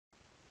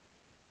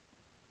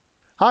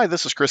Hi,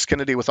 this is Chris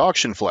Kennedy with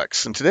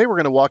AuctionFlex, and today we're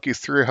going to walk you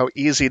through how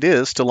easy it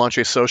is to launch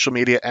a social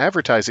media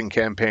advertising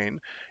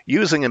campaign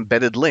using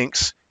embedded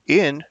links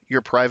in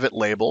your private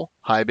label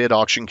HiBid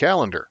auction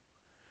calendar.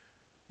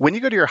 When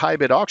you go to your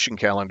HiBid auction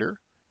calendar,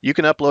 you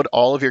can upload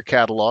all of your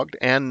cataloged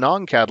and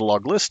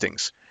non-catalog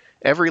listings.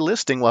 Every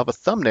listing will have a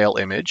thumbnail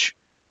image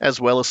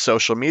as well as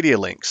social media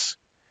links.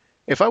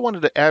 If I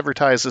wanted to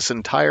advertise this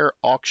entire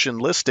auction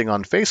listing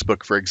on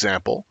Facebook, for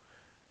example,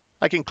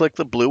 I can click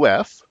the blue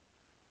F,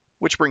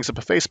 which brings up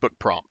a Facebook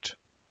prompt.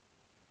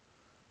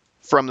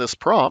 From this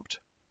prompt,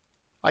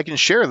 I can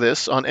share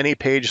this on any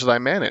page that I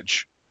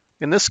manage.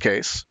 In this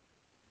case,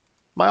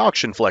 my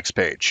AuctionFlex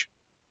page.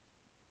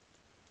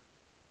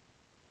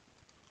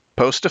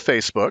 Post to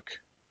Facebook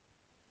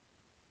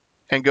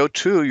and go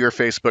to your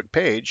Facebook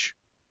page.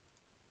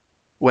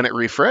 When it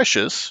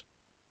refreshes,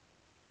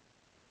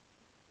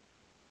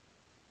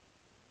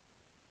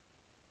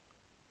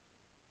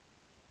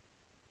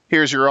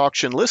 here's your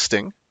auction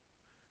listing,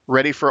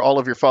 ready for all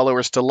of your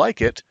followers to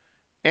like it,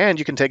 and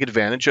you can take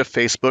advantage of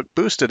Facebook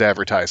boosted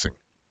advertising.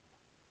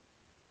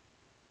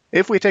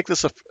 If we take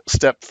this a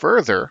step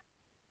further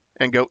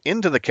and go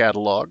into the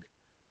catalog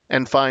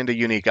and find a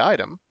unique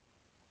item,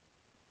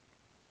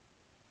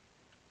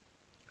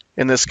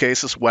 in this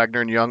case, this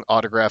Wagner & Young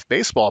autographed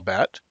baseball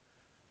bat,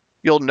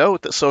 you'll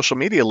note that social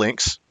media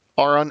links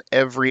are on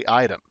every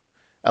item,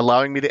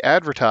 allowing me to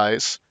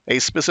advertise a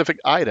specific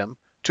item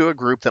to a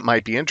group that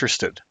might be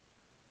interested.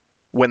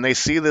 When they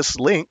see this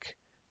link,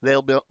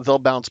 they'll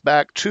bounce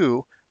back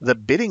to the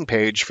bidding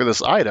page for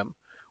this item,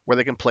 where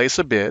they can place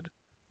a bid,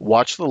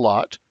 watch the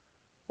lot,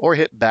 or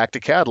hit back to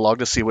catalog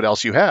to see what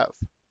else you have.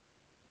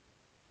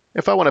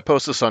 If I want to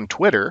post this on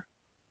Twitter,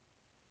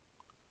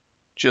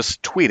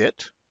 just tweet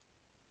it.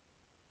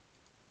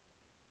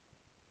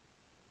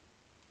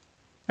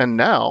 And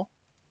now,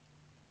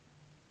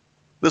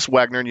 this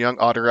Wagner & Young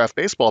autographed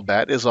baseball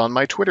bat is on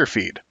my Twitter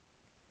feed.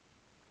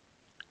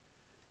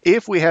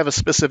 If we have a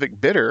specific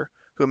bidder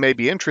who may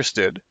be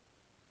interested,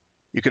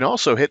 you can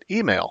also hit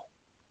email,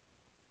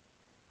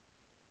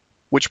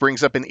 which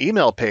brings up an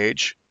email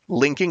page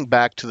linking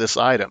back to this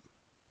item.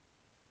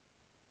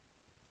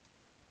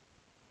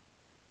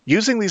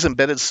 Using these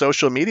embedded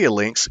social media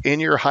links in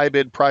your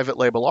HiBid private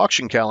label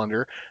auction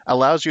calendar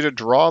allows you to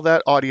draw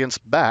that audience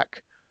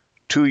back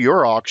to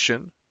your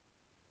auction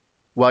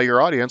while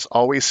your audience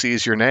always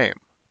sees your name.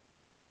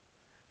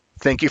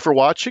 Thank you for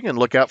watching, and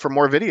look out for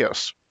more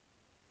videos.